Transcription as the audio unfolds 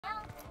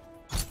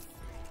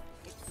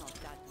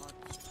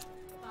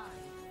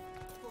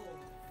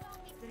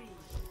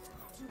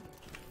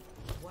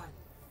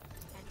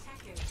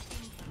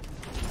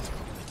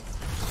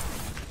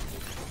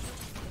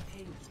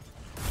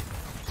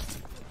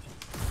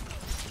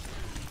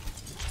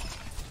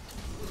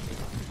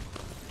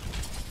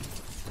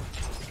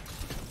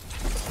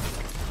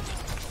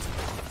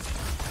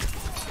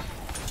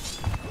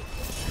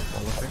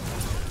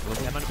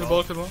Kill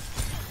ball.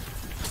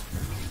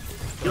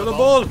 Kill the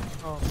ball!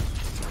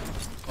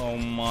 Oh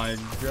my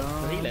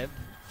god. He lived.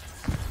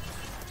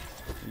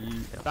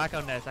 Back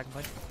on second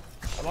point.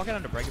 I'm walking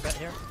on the break a bit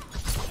here.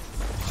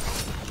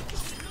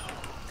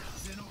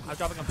 I'm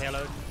dropping on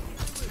payload.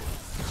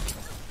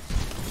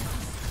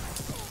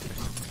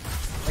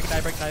 Break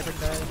die.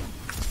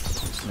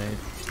 Snake.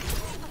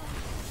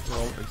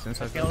 Roll, it's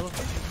inside. Kill.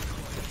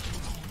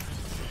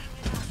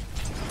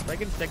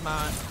 Breaking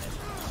Sigma.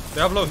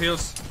 They have low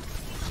heals.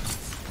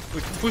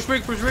 Push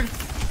big.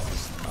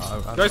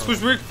 Guys, push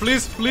big,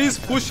 please,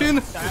 push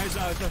in.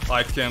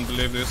 I can't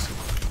believe this.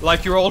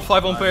 Like, you're all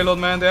 5 on payload,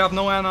 man. They have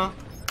no Ana.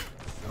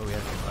 Oh, yeah.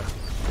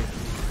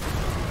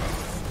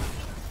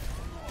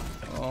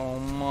 Oh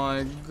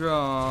my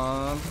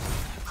god.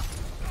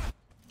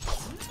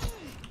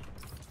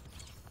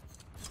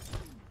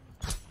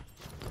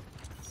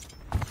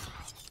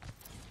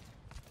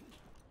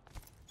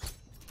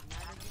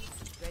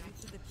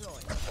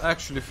 I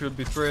actually feel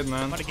betrayed,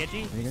 man. Want a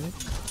Genji?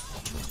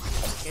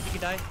 Genji can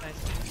die. Nice.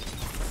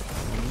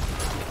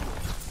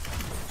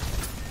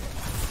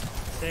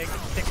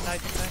 Sick die.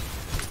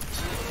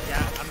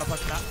 Yeah, I'm not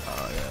pushing that.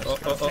 Oh, yeah.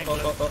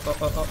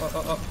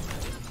 Oh.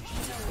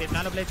 Get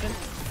nano blades in.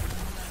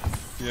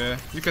 Yeah,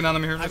 you can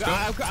enemy here. Let's go.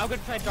 I'm gonna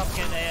try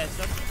dropping in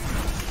stuff.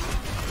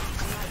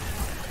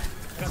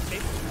 I got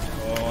sleep.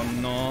 Oh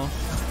no.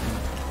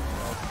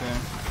 Okay.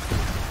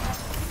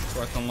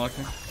 Quite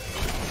unlucky.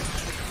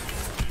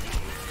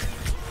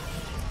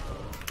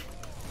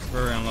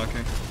 Very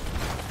unlucky.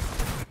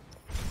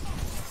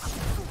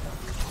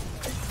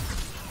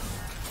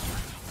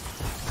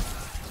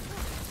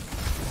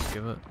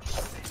 Give it.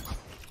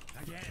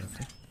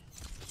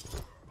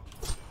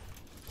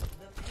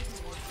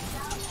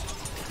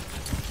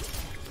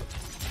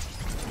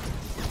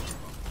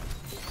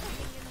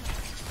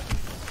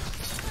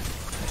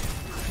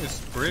 It's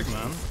big,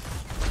 man.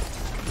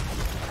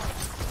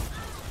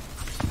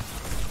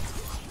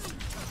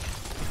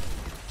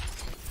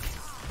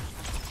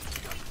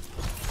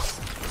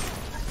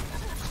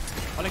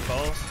 Calling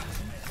ball.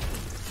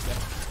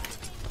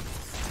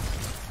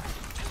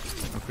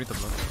 I'm free to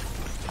block.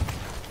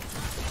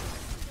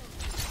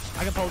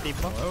 I can pull deep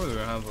one. Why would we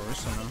have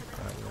Orisa now?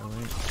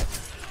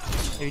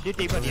 If you do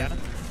deep on Diana.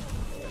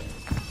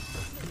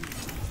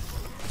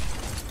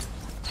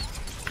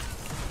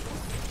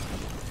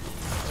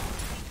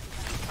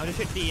 I'll just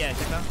shoot the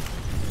checker.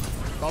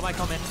 Ball might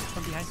come in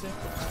from behind you.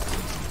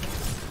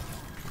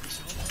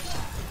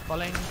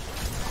 Falling.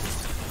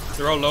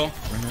 They're all low.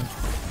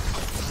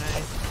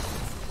 Nice.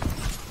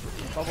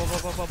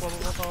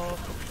 Ball.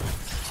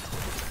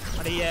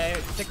 And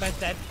the Sigma is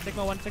dead.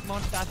 Sigma 1,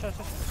 dash.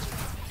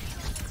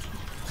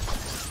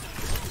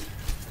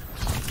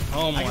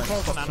 Oh my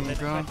fucking fucking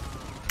god.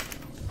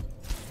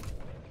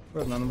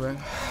 Red nano brain.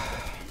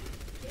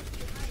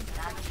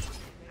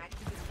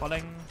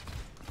 Falling.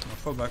 I'll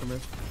fall back a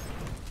bit.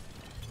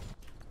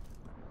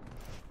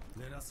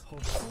 Let us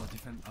hope for a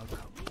different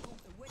outcome.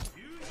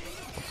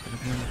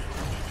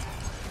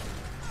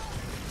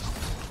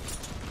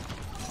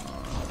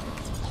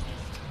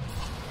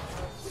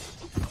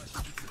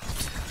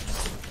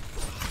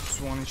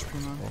 Just 1 HP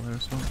now. Oh,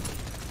 there's one.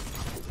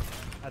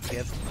 That's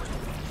good.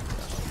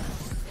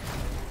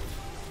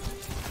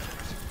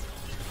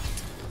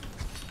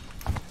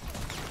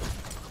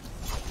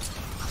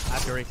 I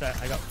have to reset.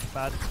 I got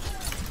bad.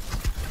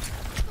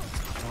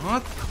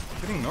 What?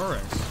 Getting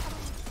Norex.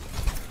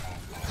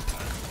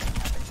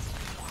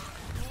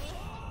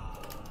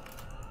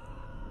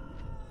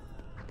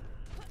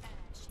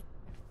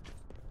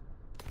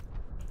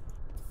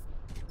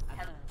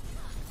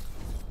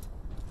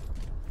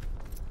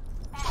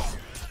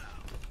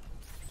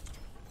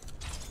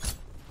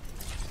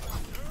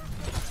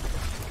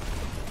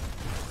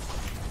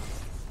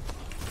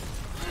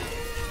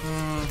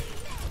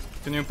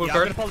 Can you pull I'm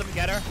card? gonna pull them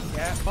together.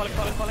 Yeah, falling.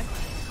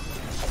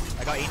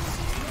 I got eaten.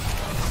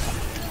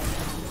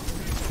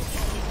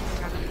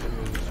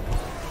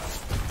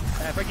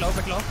 Break low.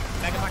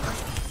 Mega factor.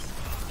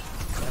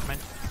 Never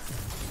mind.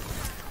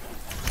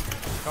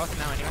 Cross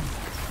now anyway.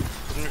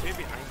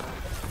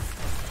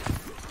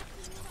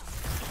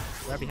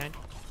 Where behind?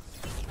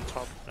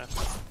 Top left.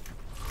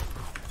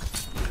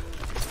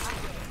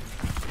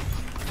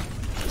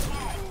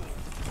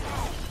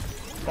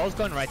 Ball's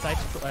going right side,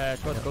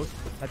 towards the ghost.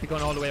 Might be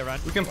going all the way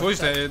around. We can push,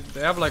 they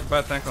have like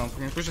bad tank on. We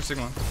can push the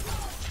Sigma.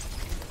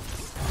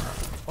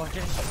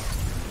 Okay.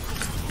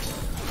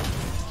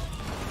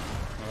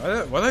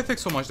 Why did I take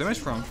so much damage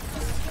from?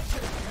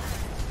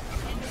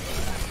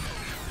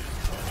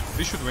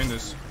 We should win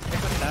this.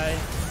 Die. I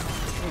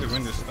think we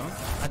win this, don't we?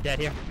 I'm dead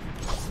here.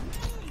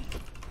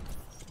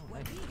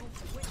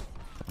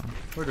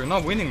 Wait, they're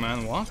not winning,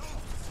 man. What?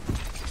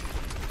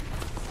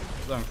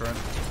 Damn correct.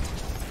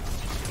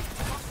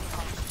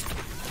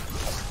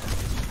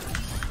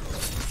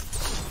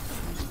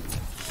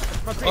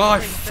 Oh, I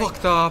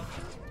fucked up.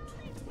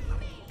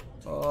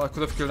 Oh, I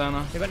could have killed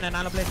Anna. They got a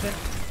nano blade in.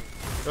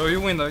 Oh,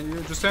 you win though.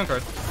 You just stay on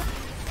card.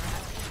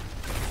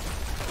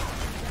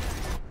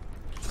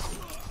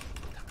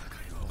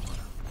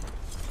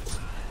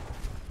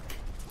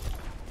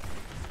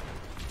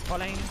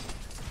 Falling.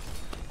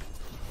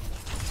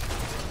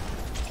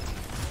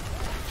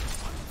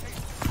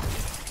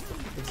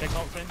 Big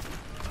signal in. I'm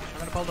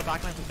gonna pull the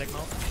backline from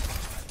signal.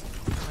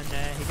 And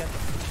he gets.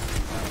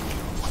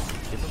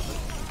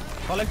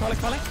 Falling. Pull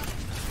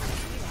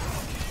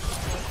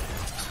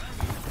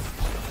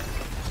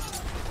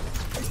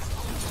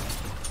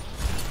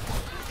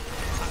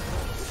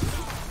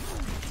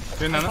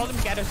them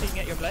together so you can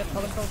get your blade.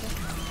 Pull them closer.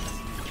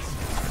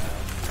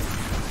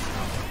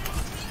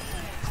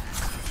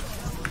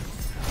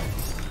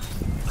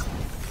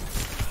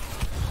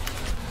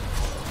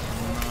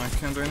 No, I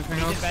can't do anything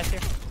else. Invest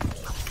here.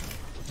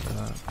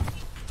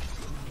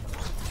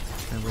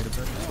 Can I wait a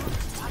bit?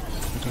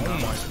 Oh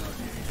my.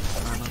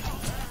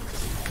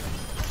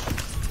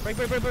 Break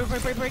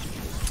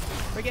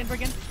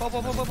in.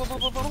 Bubble.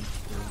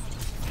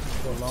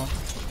 So long.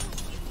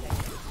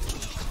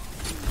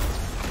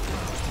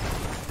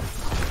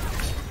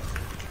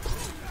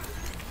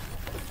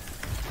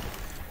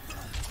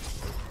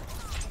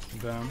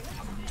 Damn.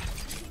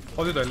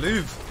 How did I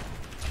leave?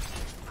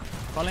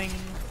 Falling.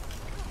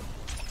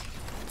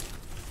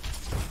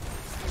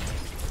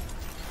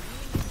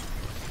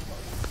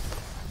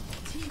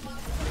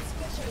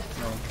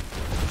 No.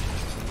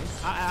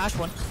 Ash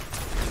one.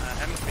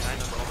 Heaven's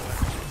behind us all the way.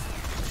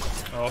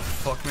 Oh,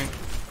 fuck me.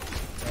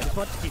 Yeah, just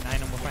watch T9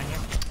 and we're fine here.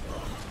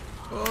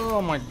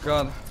 Oh my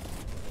god.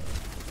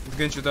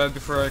 Genji died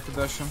before I could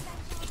dash him.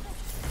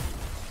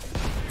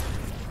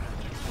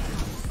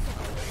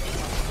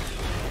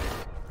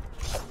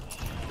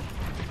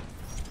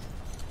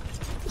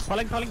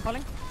 Falling. Just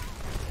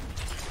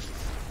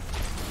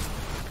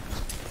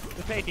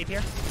play deep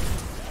here.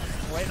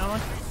 Wait, no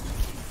one.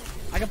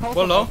 I can pull.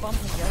 Well, low.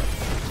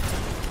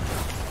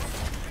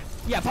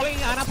 Yeah, pulling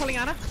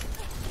Anna.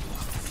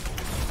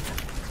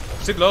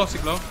 Sick low. On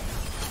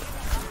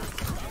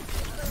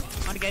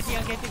Genji.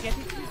 Oh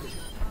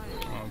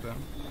damn.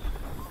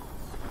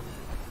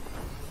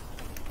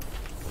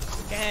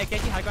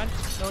 Genji high ground.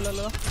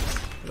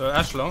 Low.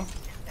 Ash low.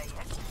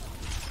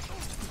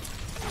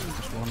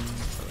 Just one.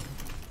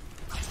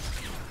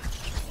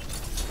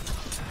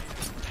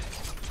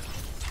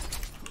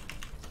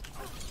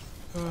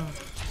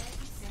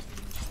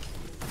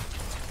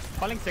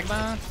 Falling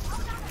Sigma.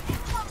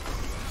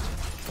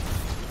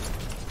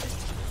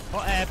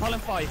 Pollen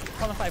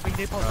 5. We can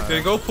do Pollen.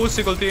 Okay, go push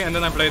single T and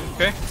then I blade.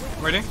 Okay,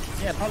 ready?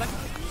 Yeah, Pollen.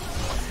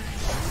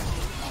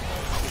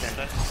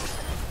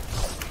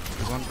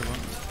 Good one.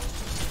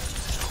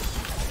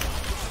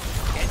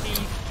 Genji.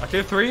 I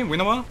killed 3,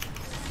 win a while.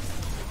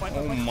 Point.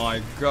 Oh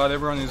my god,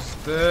 everyone is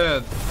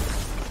dead.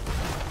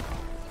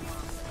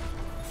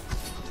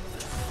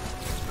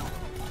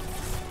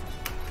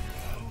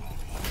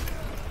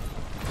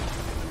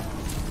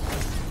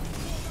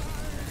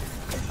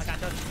 I can't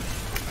touch.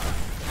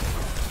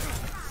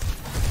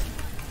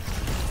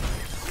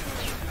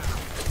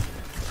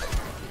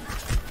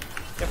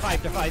 They're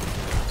 5.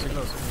 Sick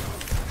low.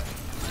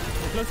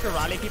 We're close to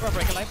rally. Keep our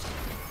break alive.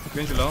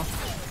 Genji low.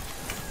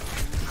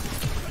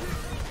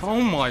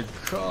 Oh my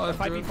god.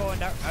 5 dude. people out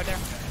there.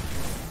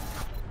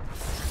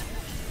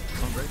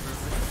 Don't break.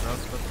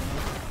 Routes left on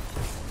that.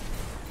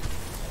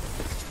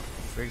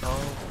 Big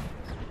hole.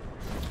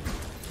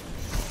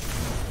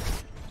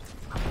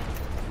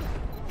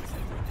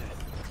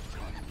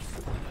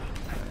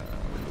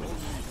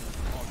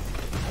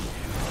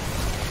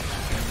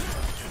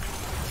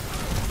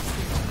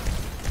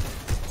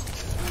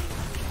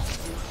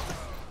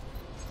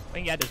 We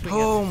can get this.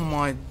 Oh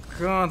my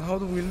god, how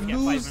do we Yeah, 5 lose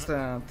minutes.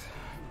 that?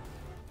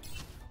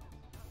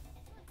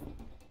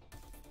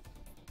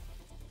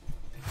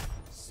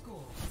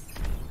 Score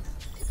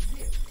 0-3.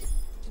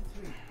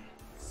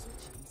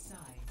 Switching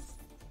sides.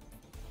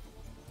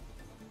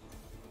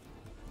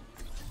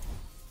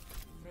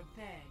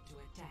 Prepare to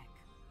attack.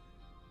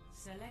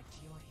 Select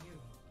your hero.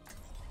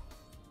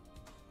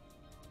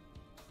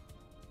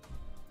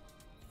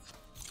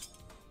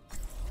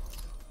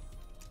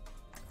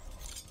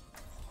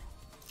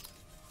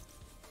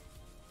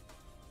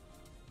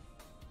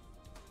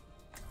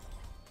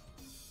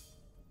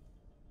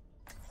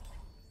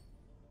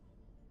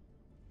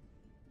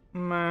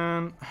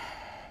 Man.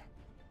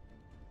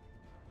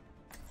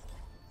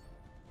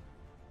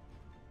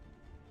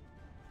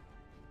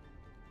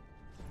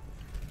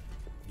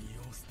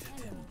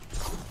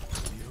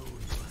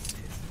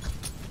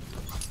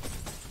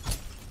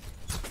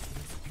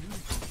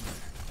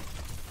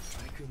 I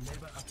could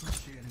never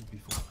appreciate it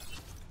before.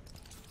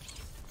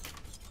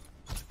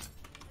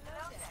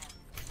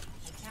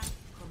 Attack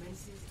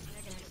commences in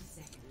 30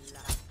 seconds.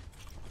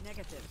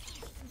 Negative.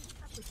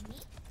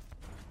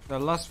 The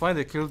last fight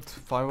they killed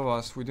 5 of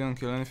us. We didn't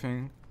kill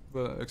anything,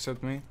 but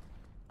except me.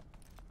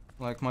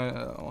 Like my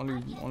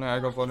only I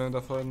got volume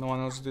that fight. No one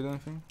else did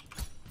anything.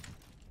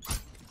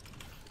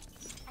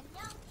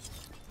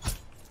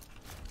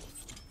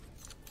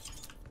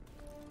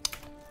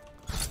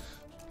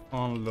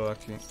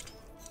 Unlucky. 5,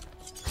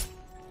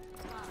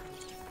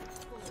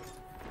 4,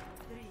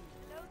 3,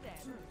 load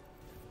them.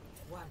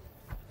 1.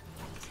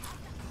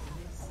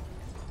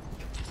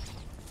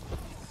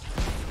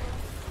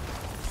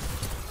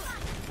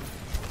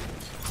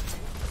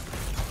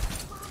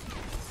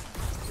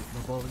 No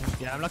ball again.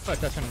 Yeah, I'm looking for a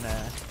touch on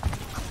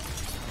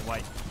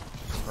white.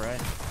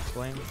 Right.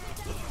 Flame.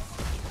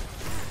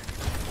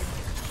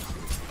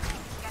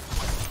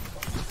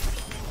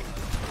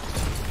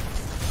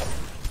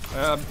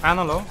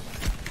 Ana low.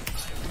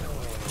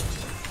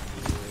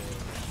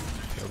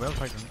 Yeah, well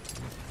taken.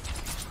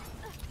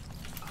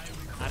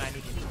 And I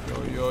need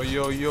you.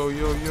 Yo.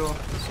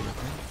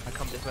 I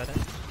come this way then.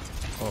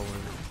 Oh,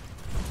 wait.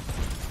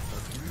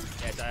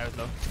 Yeah, die out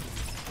low.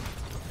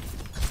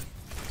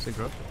 Sig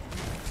drop.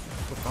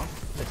 The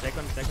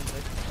second.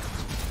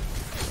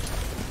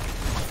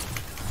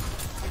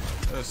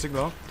 Sig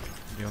low.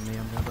 Be on me,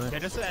 I'm gonna die. Yeah,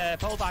 just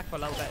pull back for a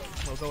little bit.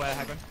 We'll go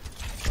Haggard.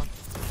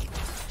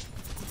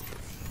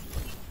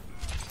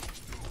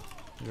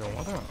 Yo,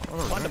 what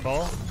On the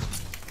ball.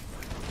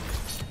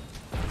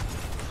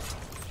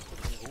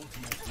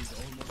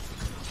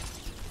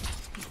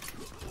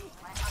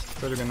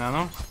 Pretty good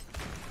nano.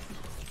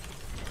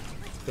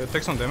 Did it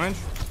take some damage?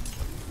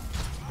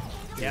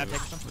 Yeah,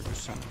 take some.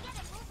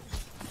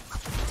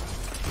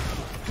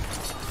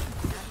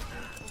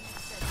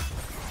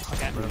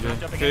 Okay,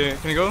 jump Okay, again.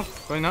 can you go?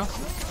 Going now?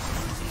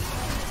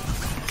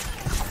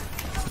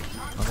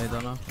 Oh, they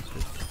don't know. That's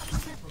good.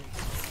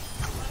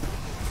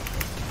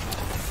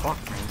 Fuck,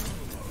 man.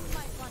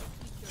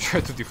 Try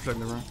to deflect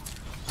the run.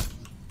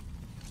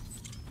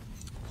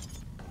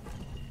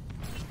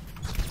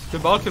 Kill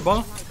ball.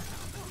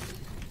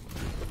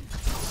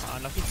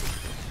 Unlucky.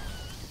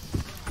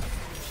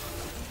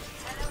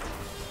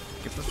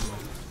 Keep pushing.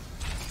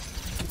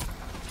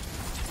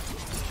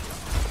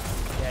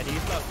 Yeah,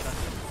 these blocks.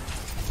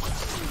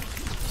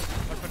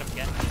 Watch for them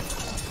again.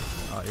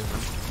 Oh, you're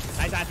right.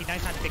 Nice anti.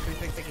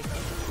 Big.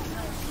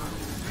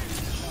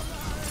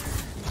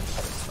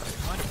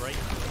 On the break.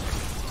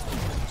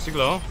 Sig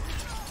low.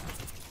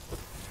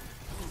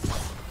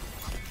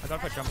 I got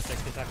for jump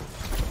 60 seconds.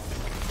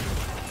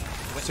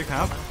 Sig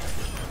half.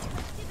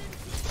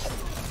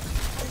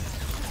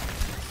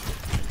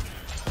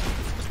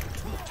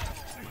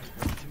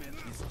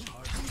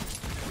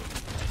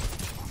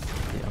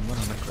 Yeah, I'm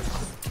gonna make it.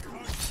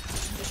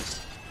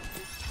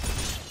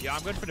 Yeah,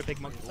 I'm good for the big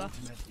monkey stuff.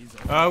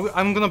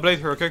 I'm gonna blade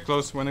her, okay?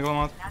 Close when I go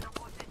out.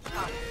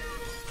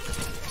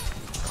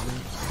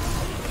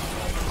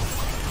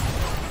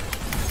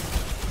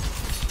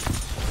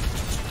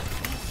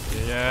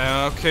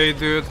 Yeah, okay,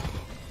 dude.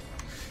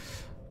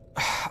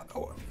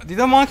 Did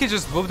the monkey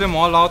just whoop them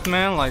all out,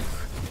 man? Like,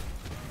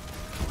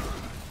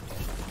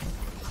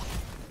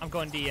 I'm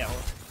going DL.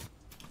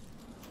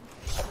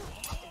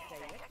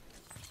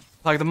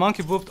 like the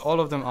monkey whooped all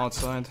of them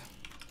outside.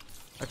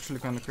 Actually,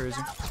 kind of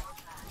crazy.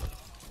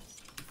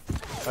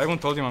 I even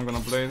told him I'm gonna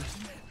blade.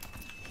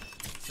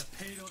 The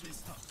payload is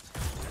stopped.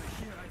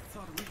 Here I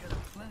thought we had a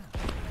plan.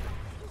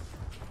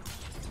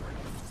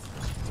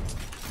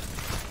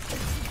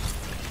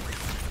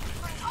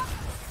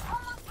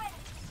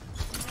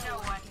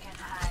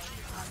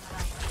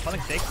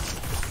 Pulling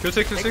 6. Kill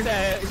 6. 6.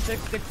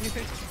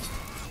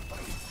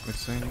 Good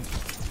swing.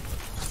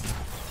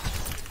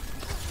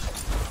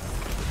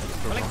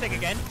 Pulling 6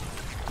 again.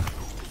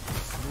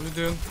 What are you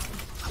doing?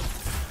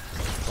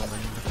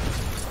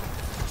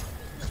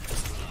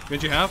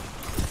 Genji half.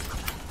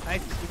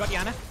 Nice. You got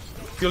Yana.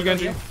 Kill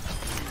Genji.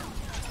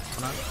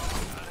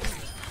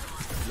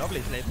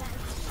 Lovely slave.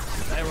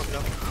 I worked it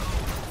up.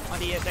 On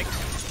the 6.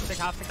 6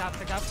 half.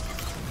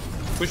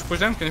 Push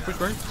them. Can you push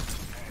back?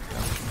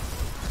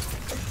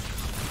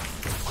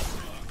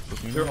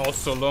 They're all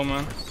so low,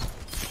 man.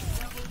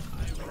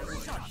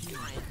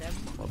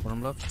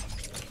 Bottom left.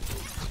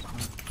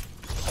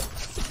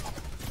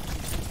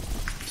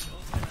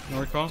 No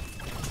recall.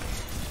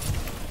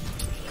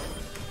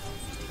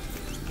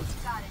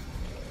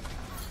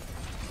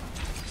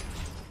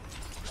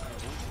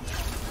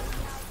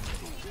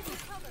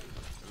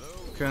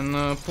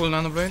 Can pull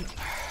nano blade.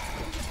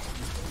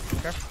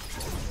 Okay.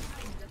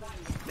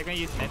 They're gonna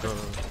use mid.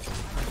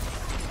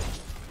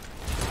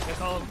 They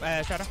call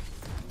Shadow.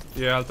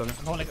 Yeah, I'll tell you.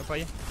 I'm holding it for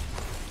you.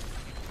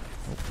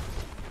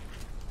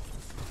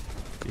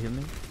 You hear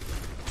me?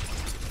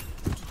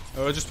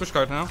 Just push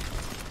card now.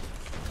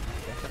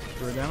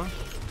 We're down.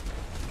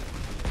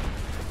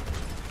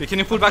 Okay, can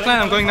you pull back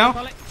line? I'm going now.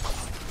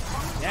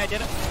 Yeah, I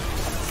did it.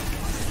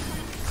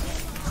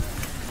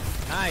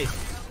 Nice.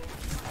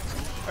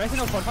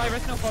 Resino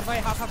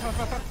 45, half.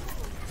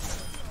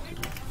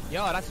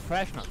 Yo, that's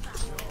fresh, man.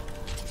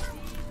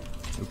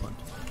 2 point.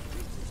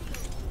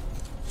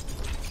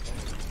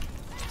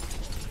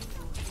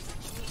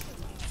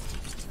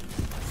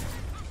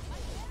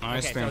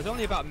 Nice Okay, so thing. I was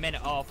only about a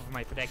minute off of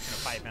my prediction of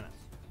 5 minutes.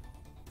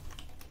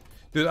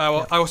 Dude,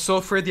 I was so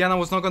afraid Diana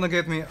was not gonna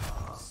get me.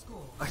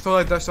 I thought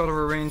I dashed out of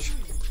her range.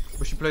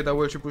 But she played that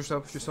well, she pushed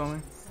up, she saw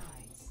me.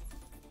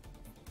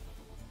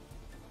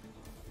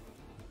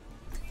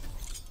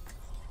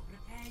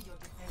 Prepare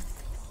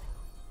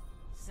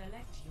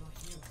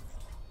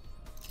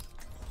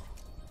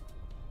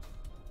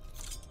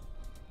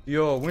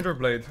Yo,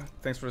 Winterblade,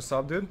 thanks for the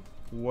sub, dude.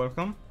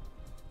 Welcome.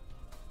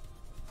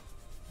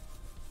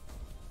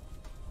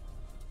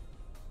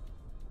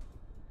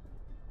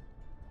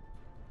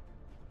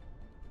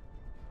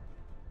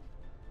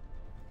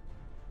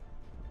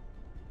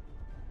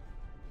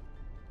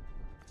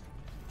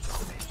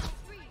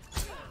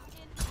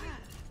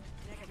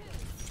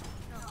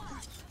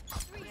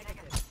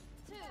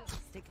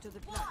 Stick to the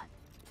plan.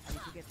 And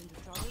if you get into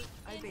trouble,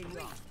 I'll bail you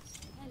out.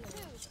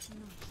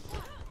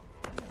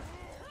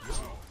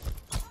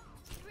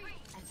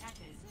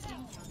 Attackers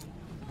incoming.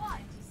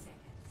 20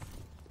 seconds.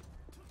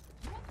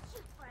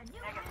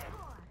 It's not that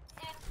hard.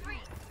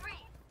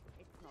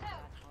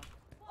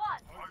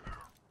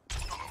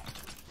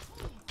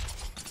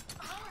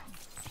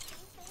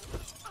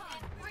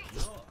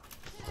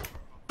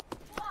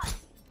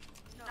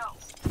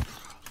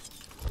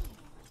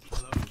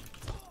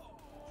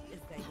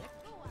 Is there yet?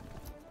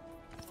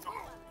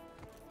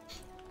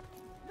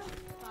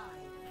 5,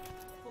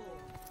 4,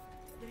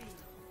 3,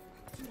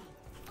 2,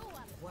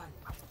 1.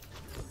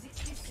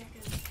 60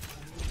 seconds.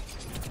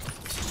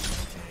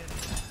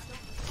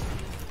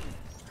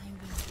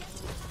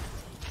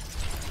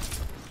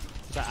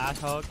 Got ass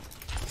hog.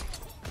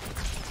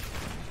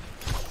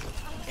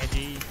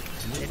 Genji.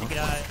 Genji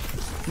guy.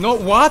 No,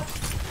 what?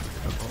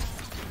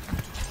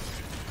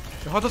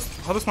 How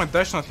does my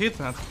dash not hit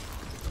that?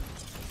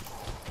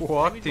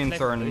 What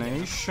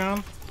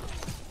internation?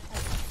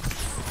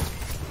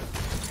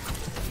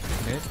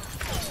 Mid.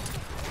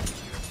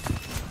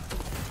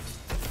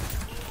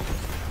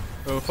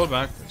 Oh, fall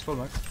back. Let's fall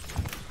back.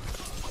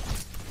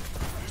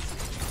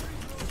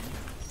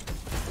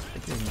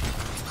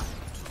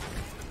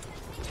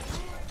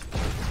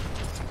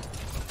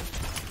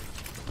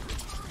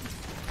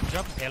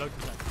 Drop a payload to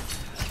that.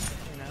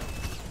 You know.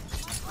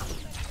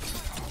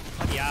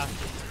 Oh, yeah.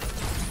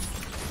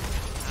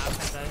 Ah,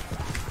 can't die.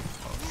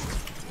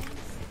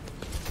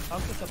 Oh,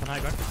 just up on high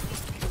ground.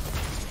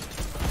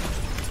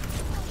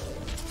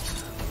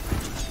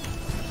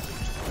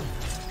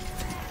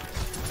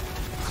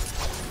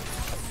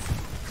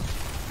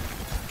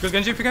 Kill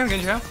Genji if you can,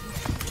 Genji half.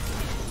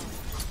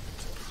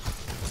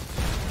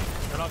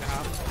 They're not gonna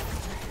have.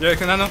 Yeah, you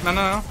can, no.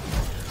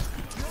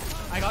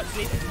 I got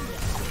sleep.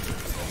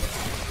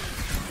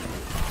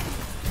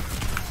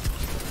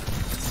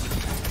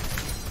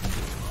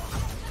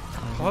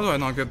 How do I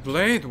not get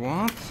blade?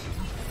 What?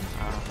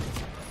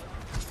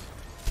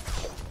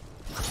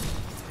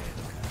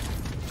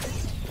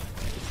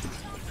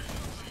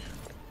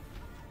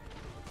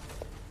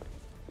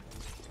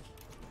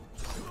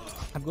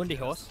 I'm going to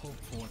horse.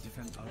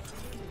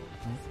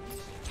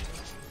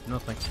 No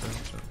thanks, bro.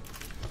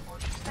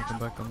 I come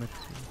back on mid.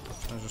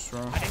 I just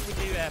wrong. I think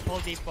we do pull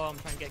deep bomb,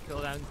 try and get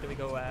cooldowns, then we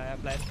go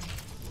blade.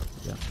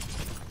 Yeah.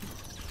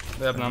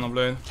 They have nano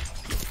blade.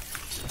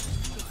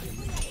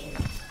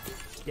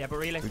 Yeah, but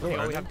really, go all we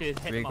early. have to do is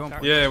hit We them go. off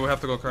guard. Yeah, we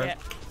have to go card. Yeah,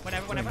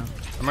 whenever.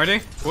 I'm ready.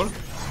 Full.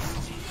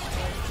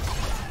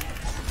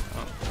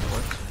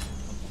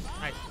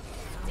 Nice.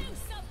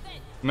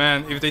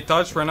 Man, if they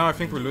touch right now, I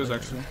think we lose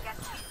actually.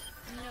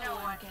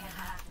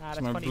 Ah,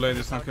 that's My funny. blade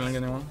is not killing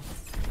anyone.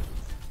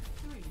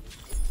 3,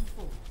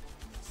 4.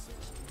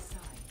 Switching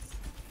sides.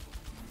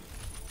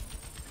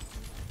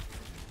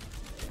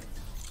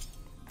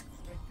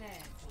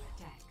 Prepare to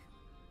attack.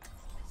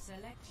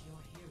 Select your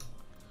hero.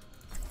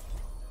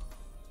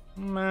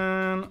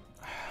 Man.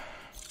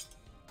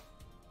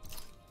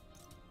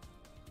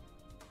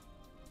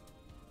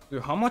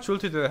 Dude, how much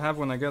ulti did I have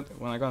when I got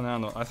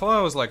nano? I thought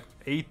I was like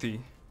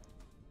 80.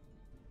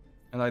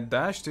 And I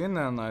dashed in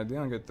and I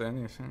didn't get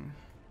anything.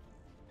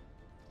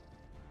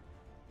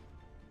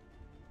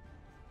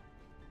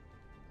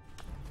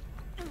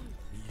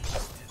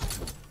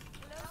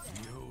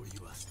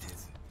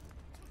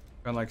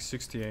 Got like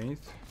 68.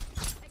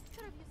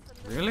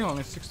 Really?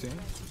 Only 68?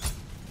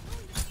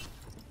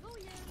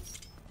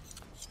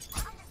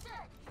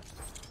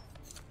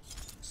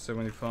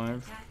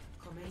 $75.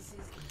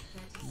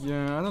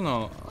 Yeah, I don't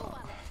know.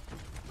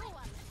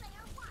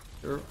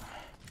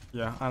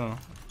 Yeah, I don't know.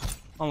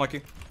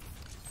 Unlucky.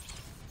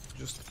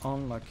 Just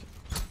unlucky.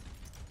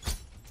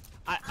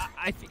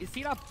 I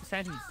see that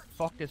sentence,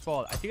 fuck this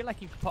ball. I feel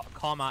like you can put a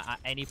comma at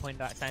any point in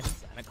that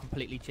sentence and it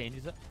completely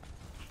changes it.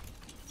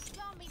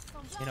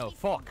 You know,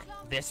 fuck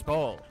this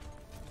ball.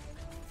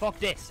 Fuck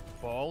this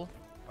ball.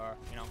 Or,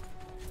 you know.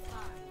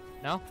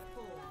 No?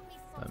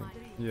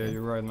 Yeah,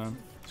 you're right, man.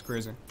 It's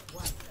crazy.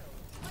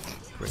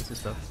 Crazy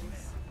stuff.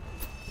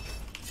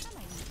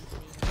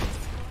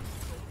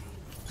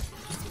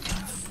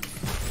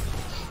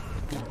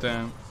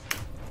 Damn.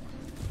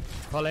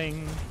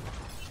 Pulling.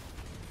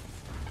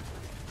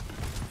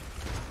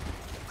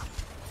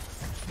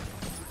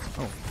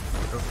 Oh,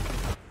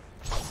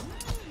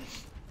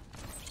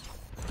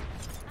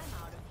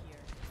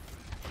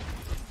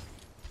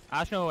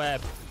 Ash, no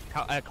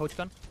coach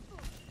gun.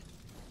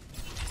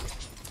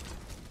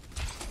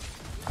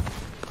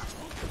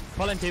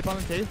 Pulling two.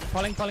 Pulling.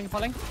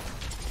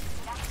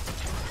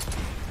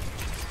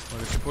 what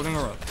Is he pulling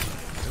or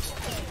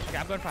what? Okay,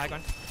 I'm going for high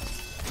ground.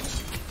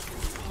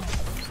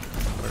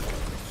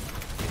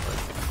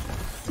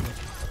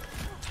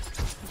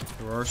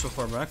 You were so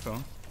far back though.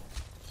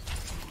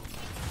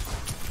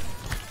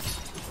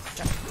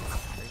 Okay.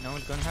 No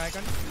one's going for high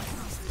ground.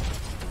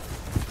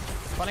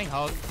 Falling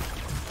hog.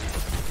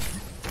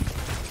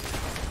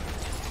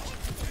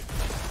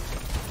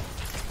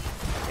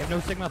 You have no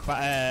signal,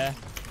 but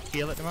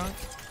shield at the moment.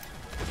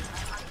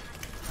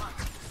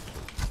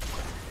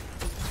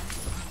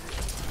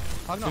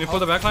 Hog, Can you pull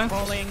the back line?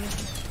 Falling. I'm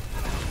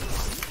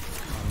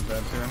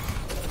dead here.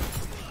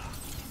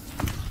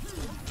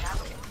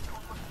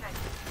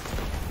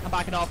 I'm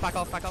backing off, back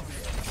off.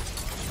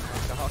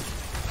 The hog.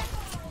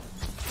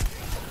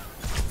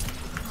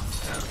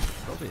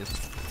 Probably is.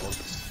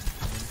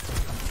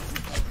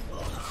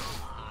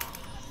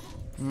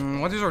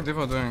 What is our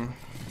Diva doing?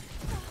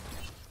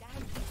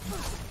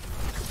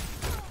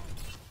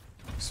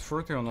 He's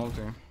 40 on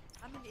ulti.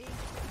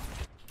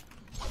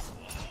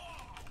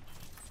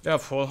 Yeah,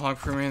 full hog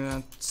for me.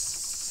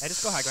 That's. Hey,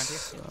 just go high ground here.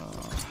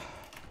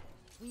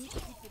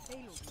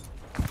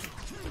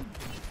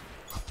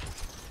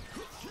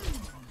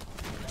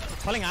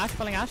 Pulling Ash.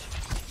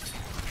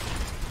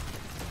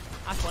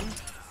 Ash one.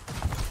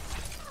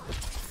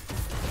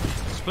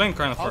 He's playing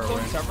kind of far Also,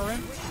 away. server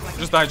room.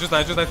 Just die to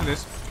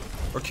this.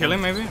 Or kill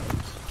him maybe?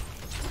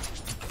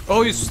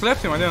 Oh, you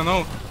slapped him, I didn't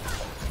know. Oh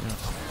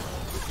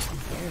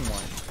my.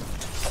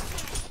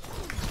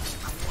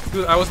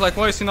 Dude, I was like,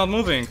 why is he not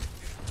moving?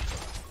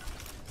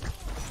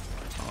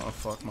 Oh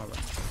fuck, my bad.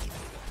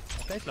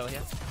 Stay slow here.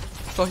 I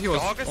thought he was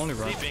Dog is only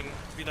right. sleeping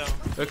below.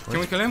 Can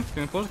we kill him?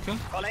 Can we pull? Kill?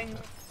 Falling.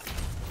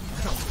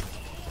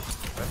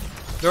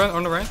 The right,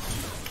 on the right.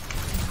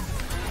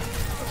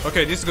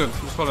 Okay, this is good.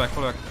 Just fall back.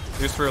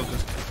 This real.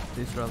 Just.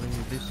 This rally,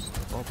 this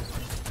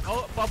obviously.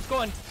 Oh, Bob's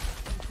going.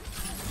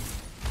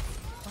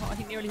 Oh,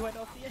 he nearly went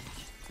off the edge.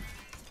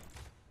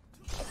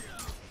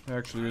 I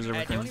actually use The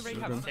everything. only way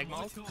you have Sigma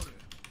ult. Do you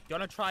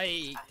want to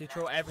try to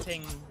throw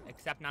everything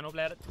except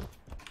Nanoblade it?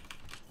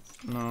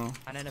 No.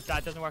 And then if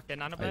that doesn't work, then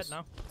Nanoblade? Nice.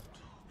 No?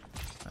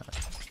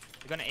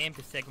 You're gonna aim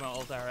to Sigma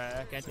ult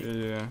our Genji?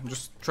 Yeah.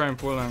 Just try and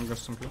pull and get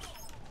some kills.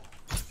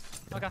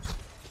 Okay.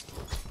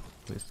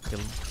 Please kill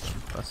him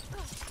fast.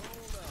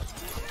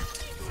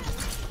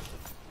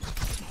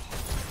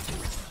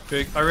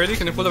 Okay, are you ready?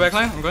 Can you pull the back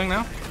line? I'm going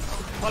now.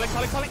 Calling.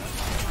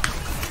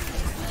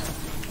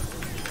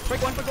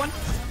 Quick one.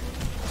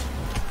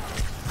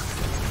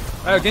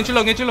 Genji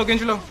low.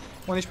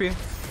 1 HP.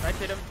 Right,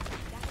 shoot him.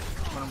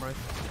 One on right.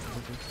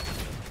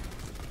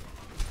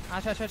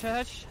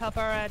 Ash. Help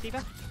our D.Va. I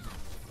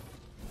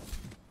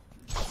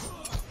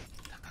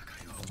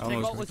don't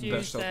Sigma know ult was if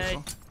used. dashed out as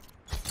well.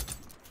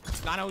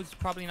 Nano's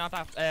probably not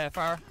that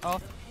far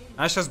off.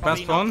 Ash has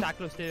Probably best not one. that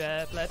close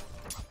to Blade.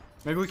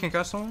 Maybe we can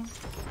cast someone?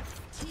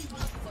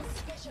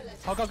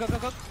 Oh, go. Nice.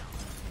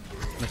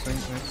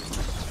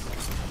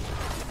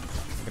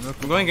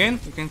 I'm going in.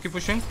 You can keep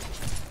pushing.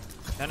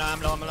 No,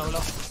 I'm low.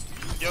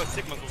 Yo,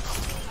 Sigma's ult.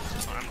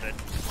 Oh, I'm dead.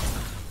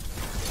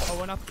 Oh,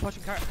 we're not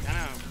pushing cart. I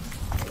know.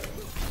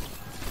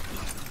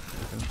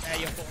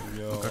 You're full.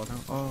 Yo. Got now.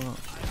 Oh.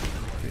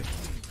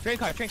 Train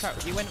cart.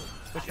 You win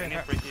with I train need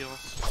cart. free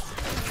heals.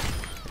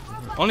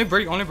 Only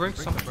break. Break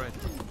Some up right.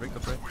 Break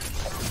up right.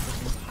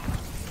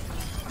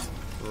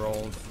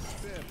 rolled.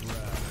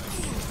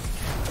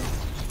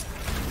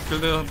 Kill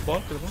the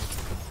ball.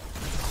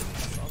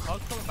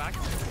 Hog's coming back.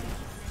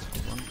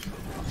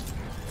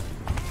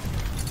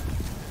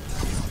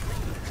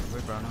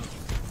 Wait, Brown.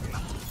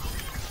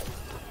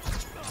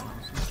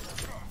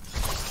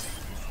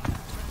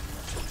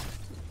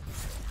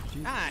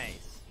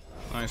 Nice.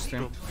 Nice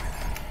team.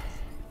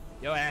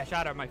 Yo,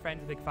 Shadder, my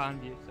friend's a big fan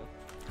of you, so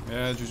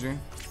Yeah, GG.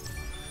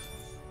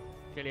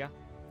 kill ya.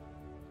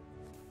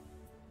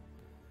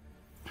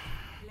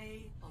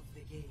 Play of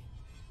the game.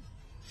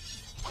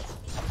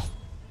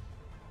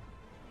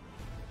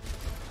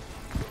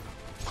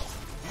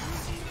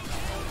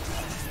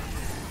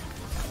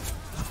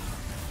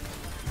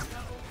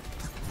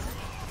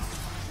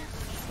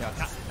 Yeah,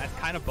 that's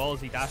kind of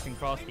ballsy dashing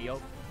across the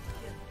ult.